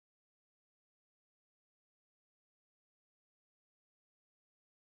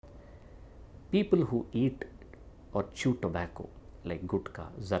People who eat or chew tobacco like gutka,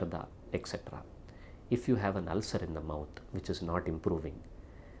 zarda, etc. If you have an ulcer in the mouth which is not improving,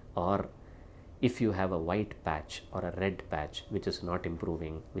 or if you have a white patch or a red patch which is not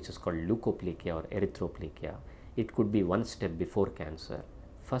improving, which is called leukoplakia or erythroplakia, it could be one step before cancer.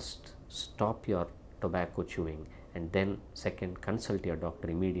 First, stop your tobacco chewing, and then second, consult your doctor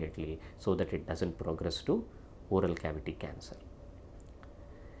immediately so that it doesn't progress to oral cavity cancer.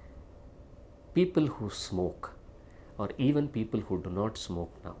 People who smoke, or even people who do not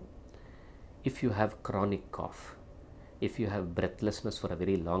smoke now, if you have chronic cough, if you have breathlessness for a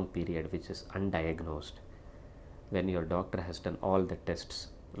very long period which is undiagnosed, when your doctor has done all the tests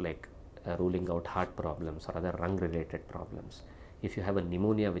like ruling out heart problems or other lung related problems, if you have a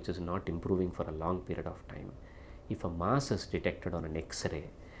pneumonia which is not improving for a long period of time, if a mass is detected on an X-ray,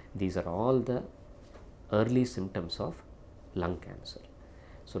 these are all the early symptoms of lung cancer.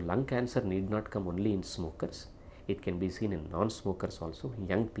 So lung cancer need not come only in smokers, it can be seen in non-smokers also,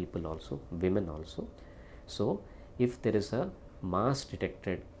 young people also, women also. So if there is a mass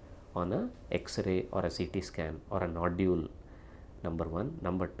detected on a X-ray or a CT scan or a nodule, number one.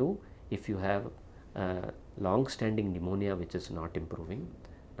 Number two, if you have long-standing pneumonia which is not improving.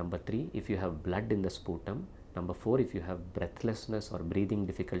 Number three, if you have blood in the sputum. Number four, if you have breathlessness or breathing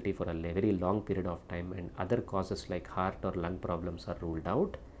difficulty for a very long period of time and other causes like heart or lung problems are ruled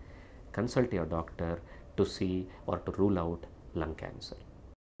out, consult your doctor to see or to rule out lung cancer.